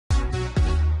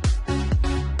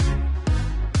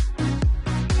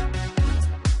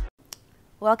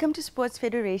Welcome to Sports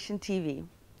Federation TV,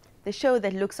 the show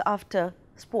that looks after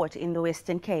sport in the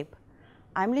Western Cape.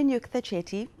 I'm Lenyukta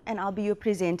Chetty and I'll be your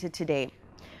presenter today.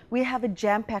 We have a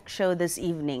jam-packed show this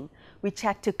evening. We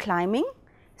chat to climbing,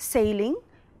 sailing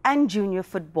and junior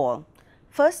football.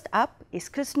 First up is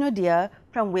Chris Nodia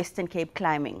from Western Cape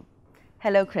Climbing.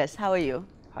 Hello Chris, how are you?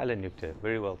 Hi Lenyukta,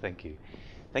 very well, thank you.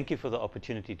 Thank you for the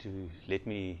opportunity to let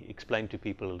me explain to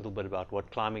people a little bit about what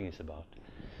climbing is about.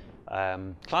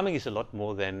 Climbing is a lot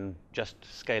more than just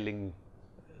scaling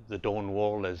the Dawn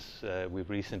Wall as we've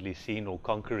recently seen, or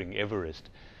conquering Everest.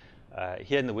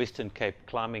 Here in the Western Cape,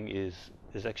 climbing is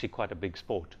actually quite a big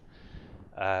sport.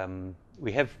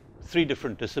 We have three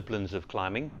different disciplines of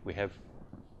climbing. We have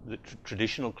the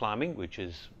traditional climbing, which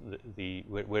is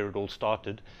where it all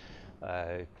started,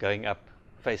 going up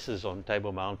faces on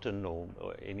Table Mountain or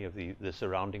any of the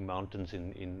surrounding mountains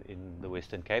in the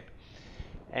Western Cape.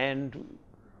 And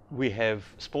we have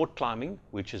sport climbing,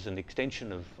 which is an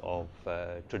extension of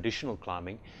traditional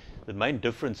climbing. The main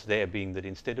difference there being that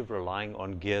instead of relying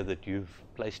on gear that you've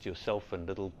placed yourself and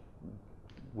little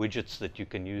widgets that you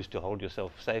can use to hold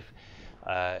yourself safe,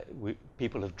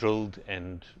 people have drilled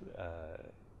and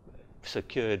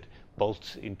secured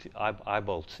bolts into eye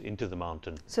bolts into the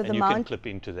mountain, so and you can clip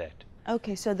into that.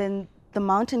 Okay, so then the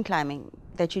mountain climbing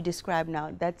that you describe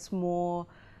now, that's more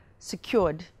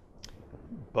secured.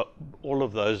 But all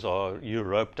of those are, you're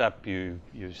roped up, you're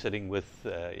sitting with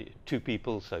two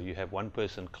people, so you have one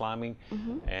person climbing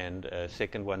and a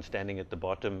second one standing at the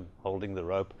bottom holding the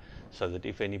rope, so that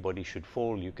if anybody should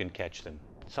fall, you can catch them.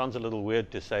 It sounds a little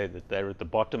weird to say that they're at the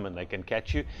bottom and they can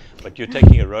catch you, but you're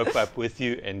taking a rope up with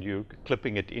you and you're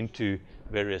clipping it into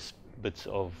various bits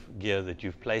of gear that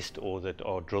you've placed or that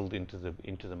are drilled into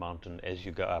the mountain as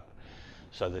you go up,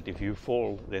 so that if you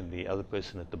fall, then the other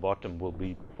person at the bottom will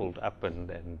be pulled up and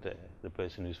the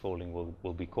person who's falling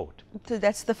will be caught. So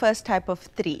that's the first type of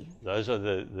three. Those are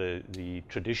the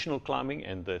traditional climbing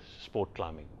and the sport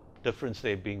climbing. Difference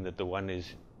there being that the one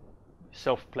is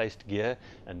self-placed gear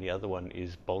and the other one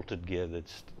is bolted gear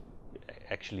that's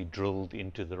actually drilled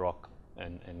into the rock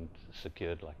and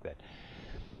secured like that.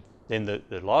 Then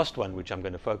the last one, which I'm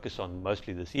going to focus on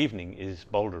mostly this evening, is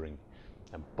bouldering.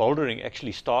 And bouldering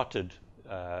actually started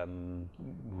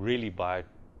really by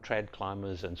trad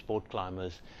climbers and sport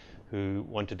climbers who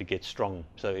wanted to get strong.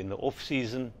 So in the off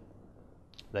season,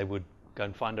 they would go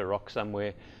and find a rock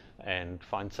somewhere and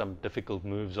find some difficult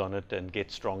moves on it and get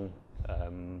strong.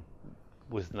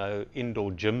 With no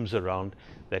indoor gyms around,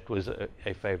 that was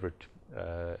a favorite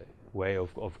way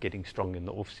of getting strong in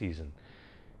the off season.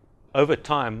 Over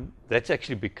time, that's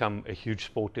actually become a huge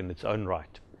sport in its own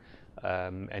right.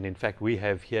 And in fact, we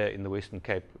have here in the Western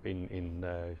Cape, in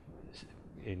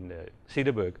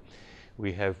Cederberg,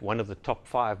 we have one of the top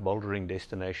 5 bouldering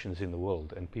destinations in the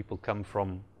world, and people come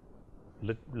from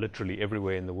literally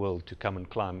everywhere in the world to come and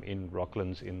climb in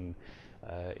Rocklands in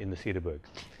the Cederberg.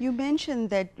 You mentioned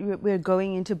that we're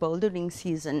going into bouldering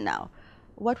season now.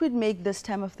 What would make this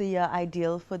time of the year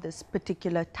ideal for this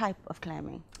particular type of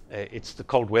climbing? It's the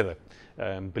cold weather.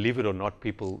 Believe it or not,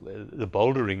 the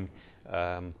bouldering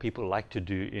people like to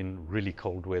do in really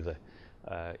cold weather.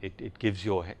 It gives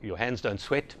your hands don't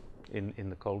sweat in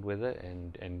the cold weather,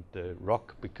 and the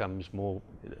rock becomes more,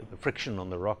 the friction on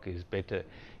the rock is better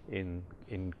in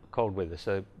cold weather.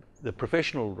 So the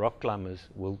professional rock climbers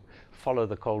will follow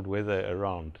the cold weather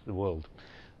around the world.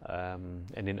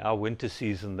 And in our winter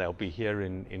season, they'll be here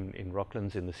in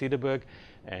Rocklands in the Cederberg,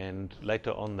 and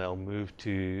later on they'll move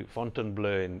to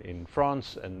Fontainebleau in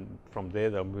France, and from there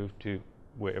they'll move to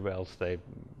wherever else their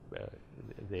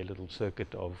little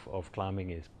circuit of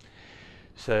climbing is.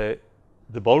 So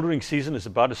the bouldering season is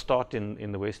about to start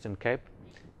in the Western Cape.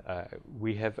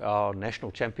 We have our national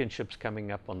championships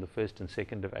coming up on the 1st and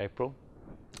 2nd of April.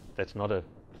 That's not a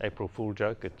April Fool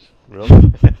joke, it's real.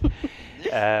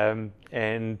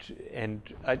 And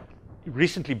I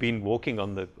recently been walking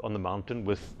on the mountain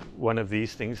with one of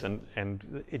these things,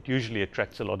 and it usually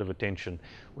attracts a lot of attention.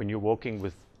 When you're walking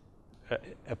with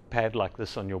a pad like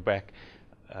this on your back,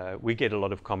 we get a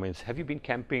lot of comments. Have you been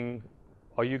camping?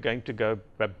 Are you going to go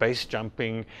base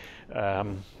jumping?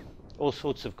 All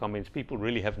sorts of comments. People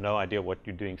really have no idea what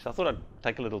you're doing. So I thought I'd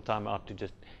take a little time out to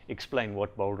just explain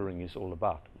what bouldering is all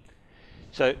about.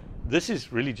 So this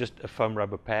is really just a foam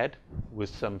rubber pad with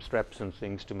some straps and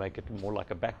things to make it more like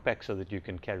a backpack so that you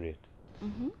can carry it.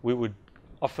 We would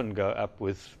often go up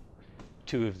with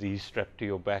 2 of these strapped to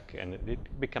your back, and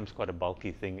it becomes quite a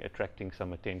bulky thing, attracting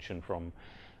some attention from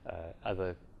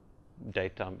other day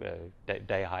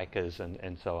hikers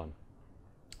and so on.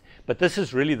 But this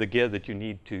is really the gear that you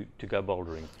need to go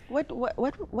bouldering.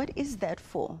 What is that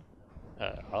for?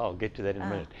 I'll get to that in a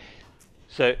minute.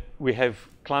 So we have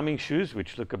climbing shoes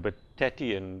which look a bit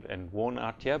tatty and worn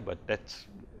out here, but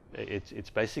it's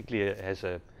basically has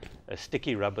a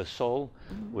sticky rubber sole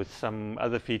with some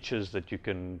other features that you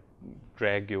can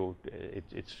drag your,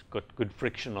 it's got good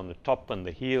friction on the top and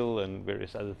the heel and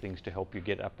various other things to help you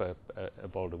get up a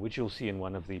boulder, which you'll see in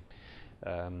one of the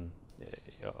on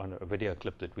a video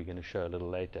clip that we're going to show a little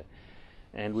later.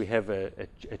 And we have a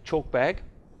chalk bag,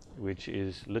 which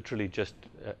is literally just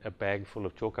a bag full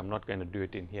of chalk. I'm not going to do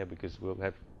it in here because we'll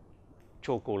have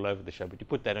chalk all over the show, but you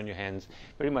put that on your hands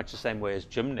very much the same way as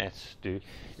gymnasts do,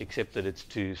 except that it's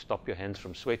to stop your hands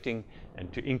from sweating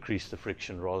and to increase the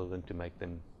friction rather than to make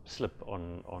them slip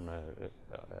on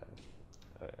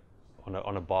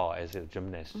a bar as the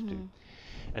gymnasts do.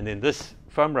 And then this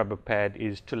foam rubber pad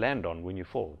is to land on when you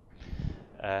fall.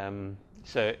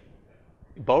 So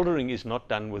bouldering is not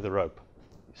done with a rope.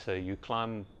 So you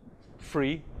climb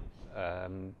free.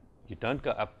 You don't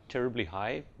go up terribly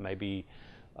high, maybe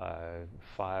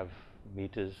 5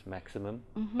 meters maximum,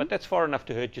 but that's far enough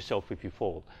to hurt yourself if you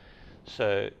fall.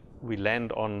 So we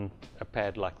land on a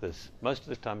pad like this. Most of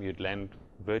the time you'd land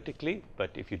vertically, but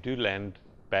if you do land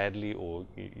badly or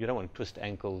you don't want to twist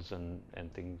ankles and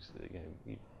things.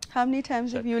 How many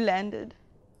times have you landed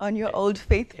on your Old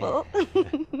Faithful?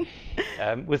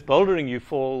 With bouldering, you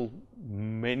fall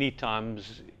many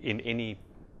times in any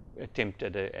attempt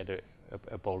at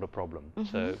a boulder problem.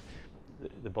 So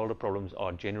the boulder problems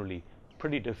are generally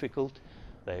pretty difficult.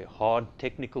 They're hard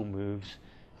technical moves.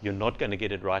 You're not going to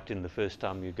get it right in the first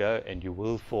time you go, and you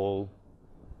will fall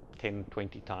 10,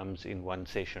 20 times in one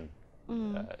session.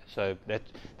 So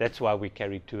that's why we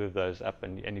carry 2 of those up.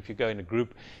 And if you go in a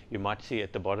group, you might see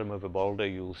at the bottom of a boulder,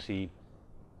 you'll see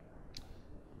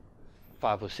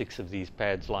 5 or 6 of these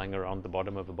pads lying around the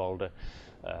bottom of a boulder,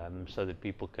 so that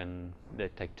people they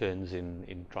take turns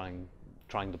in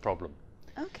trying the problem.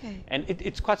 Okay. And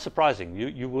it's quite surprising.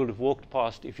 You would have walked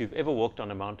past, if you've ever walked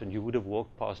on a mountain, you would have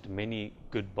walked past many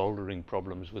good bouldering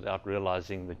problems without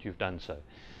realizing that you've done so.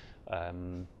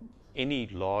 Any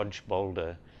large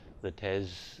boulder that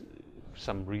has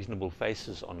some reasonable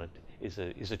faces on it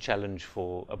is a challenge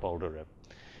for a boulderer.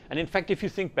 And in fact, if you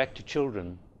think back to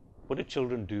children, what do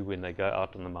children do when they go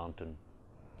out on the mountain?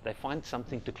 They find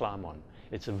something to climb on.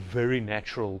 It's a very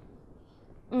natural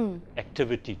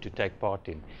activity to take part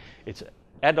in. It's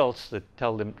adults that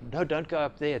tell them, no, don't go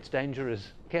up there, it's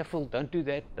dangerous, careful, don't do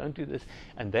that, don't do this.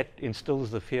 And that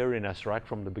instills the fear in us right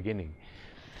from the beginning.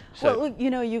 So well,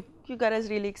 you got us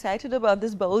really excited about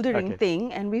this bouldering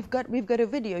thing, and we've got a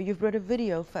video. You've brought a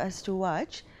video for us to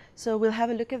watch, so we'll have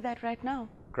a look at that right now.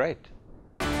 Great.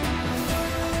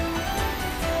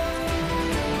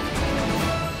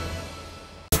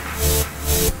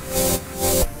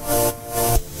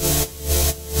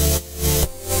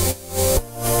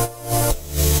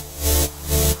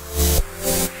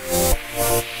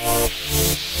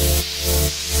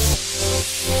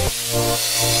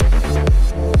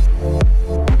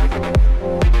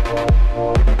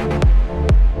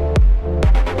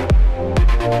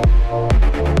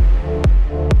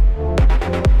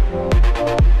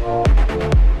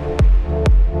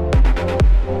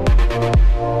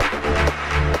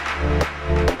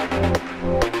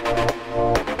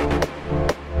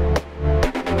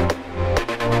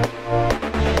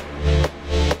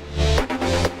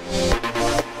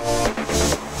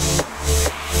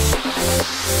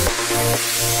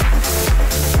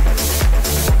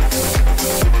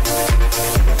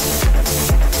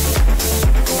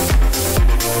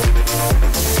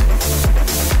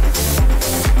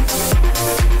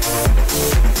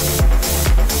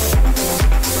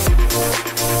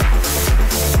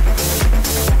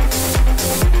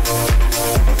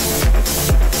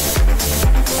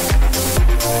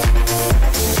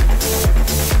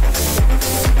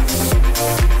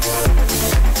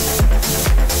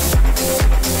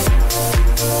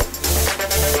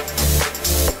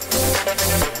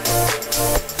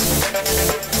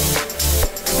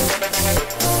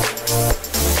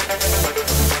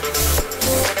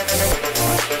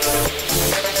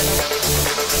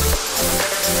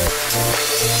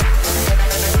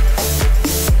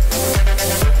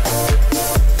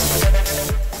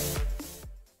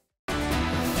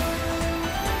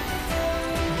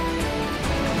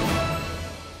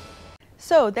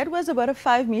 So that was about a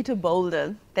 5-meter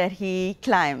boulder that he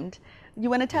climbed. You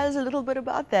want to tell us a little bit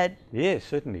about that? Yes,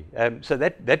 certainly. So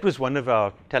that was one of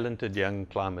our talented young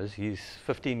climbers. He's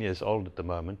 15 years old at the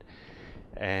moment,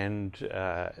 and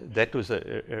that was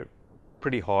a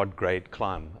pretty hard grade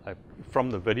climb. From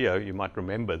the video, you might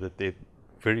remember that there are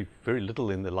very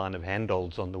little in the line of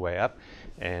handholds on the way up,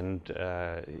 and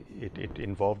it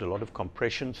involved a lot of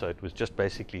compression. So it was just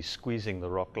basically squeezing the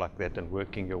rock like that and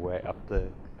working your way up the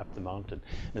mountain.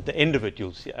 And at the end of it,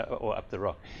 you'll see, or up the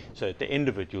rock. So at the end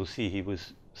of it, you'll see he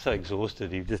was so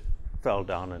exhausted he just fell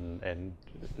down and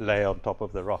lay on top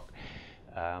of the rock.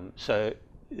 So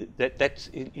that's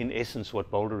in essence what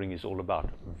bouldering is all about.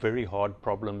 Very hard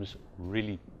problems,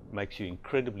 really makes you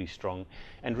incredibly strong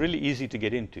and really easy to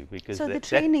get into. Because so the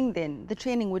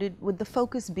training would the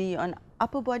focus be on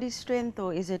upper body strength,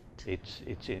 or is it?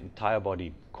 It's entire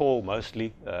body, core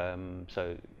mostly.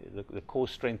 So the core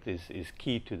strength is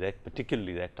key to that,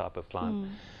 particularly that type of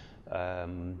climb.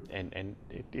 And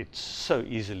it's so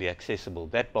easily accessible.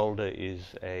 That boulder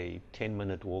is a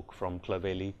 10-minute walk from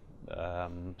Clovelly.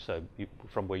 So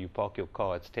from where you park your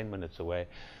car, it's 10 minutes away,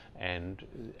 and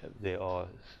there are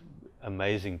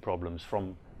amazing problems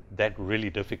from that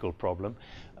really difficult problem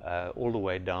all the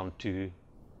way down to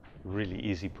really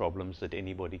easy problems that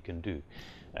anybody can do.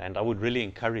 And I would really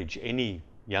encourage any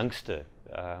youngster,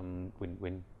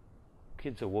 when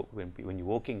kids are when you're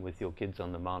walking with your kids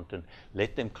on the mountain,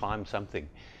 let them climb something.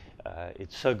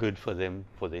 It's so good for them,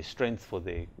 for their strength, for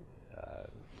their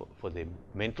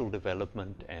mental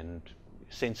development and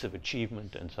sense of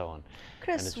achievement and so on.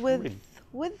 Chris, with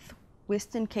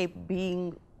Western Cape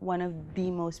being one of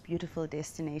the most beautiful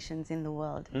destinations in the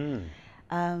world,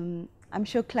 I'm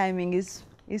sure climbing is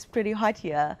pretty hot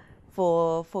here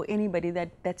for anybody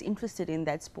that's interested in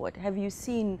that sport. Have you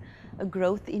seen a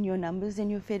growth in your numbers in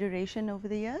your federation over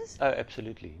the years? Oh,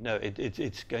 absolutely. No,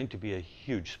 it's going to be a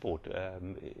huge sport.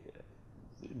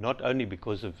 Not only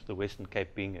because of the Western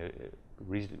Cape being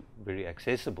very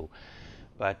accessible,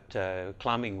 but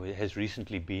climbing has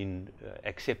recently been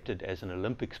accepted as an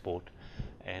Olympic sport,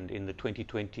 and in the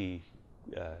 2020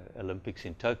 Olympics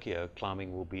in Tokyo,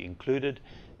 climbing will be included,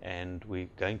 and we're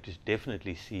going to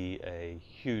definitely see a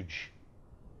huge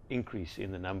increase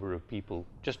in the number of people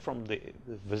just from the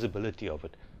visibility of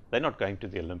it. They're not going to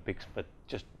the Olympics, but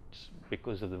just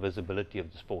because of the visibility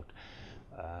of the sport.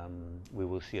 We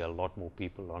will see a lot more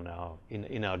people on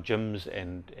in our gyms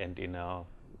and in our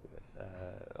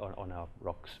on our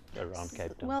rocks around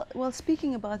Cape Town. Well,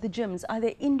 speaking about the gyms, are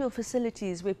there indoor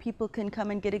facilities where people can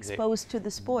come and get exposed to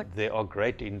the sport? There are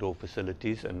great indoor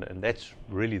facilities, and that's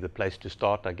really the place to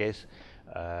start, I guess.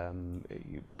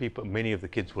 Many of the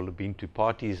kids will have been to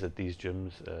parties at these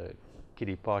gyms,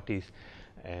 kiddie parties,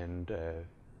 and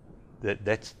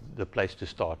that's the place to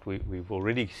start. We've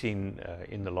already seen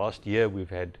in the last year we've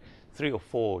had 3 or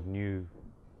 4 new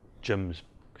gyms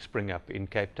spring up in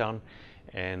Cape Town,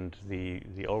 and the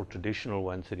old traditional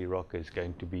one, City Rock, is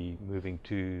going to be moving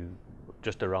to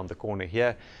just around the corner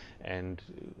here, and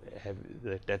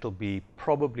that'll be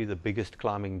probably the biggest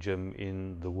climbing gym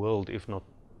in the world, if not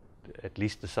at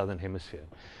least the Southern Hemisphere.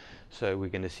 So we're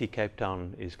going to see Cape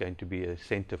Town is going to be a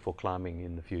center for climbing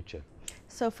in the future.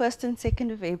 So 1st and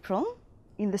 2nd of April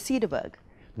in the Cedarburg?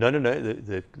 No.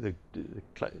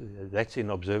 That's in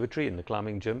Observatory, in the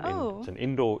climbing gym. Oh. It's an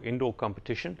indoor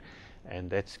competition, and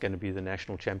that's going to be the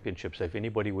national championship. So if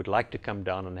anybody would like to come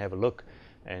down and have a look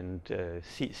and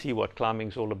see what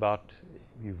climbing's all about,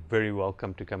 you're very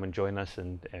welcome to come and join us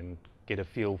and get a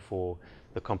feel for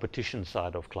the competition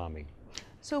side of climbing.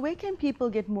 So where can people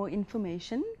get more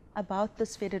information about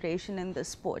this federation and this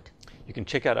sport? You can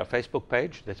check out our Facebook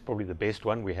page. That's probably the best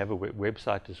one. We have a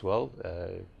website as well,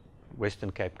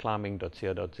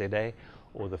 westerncapeclimbing.co.za,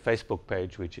 or the Facebook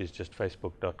page, which is just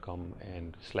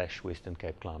facebook.com/Western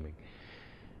Cape Climbing.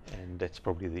 And that's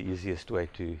probably the easiest way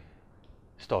to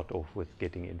start off with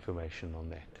getting information on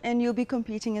that. And you'll be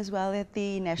competing as well at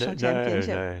the national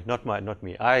championship? No, not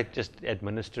me. I just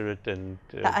administer it and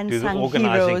do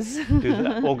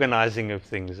the organizing of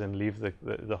things, and leave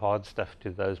the hard stuff to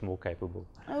those more capable.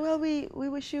 Oh, well, we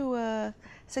wish you a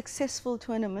successful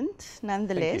tournament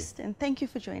nonetheless, and thank you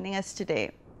for joining us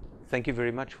today. Thank you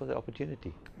very much for the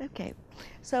opportunity. Okay,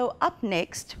 so up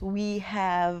next we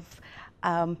have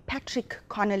Patrick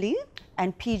Connolly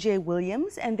and PJ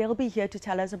Williams, and they'll be here to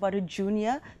tell us about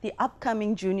the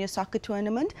upcoming junior soccer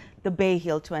tournament, the Bay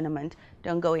Hill tournament.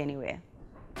 Don't go anywhere.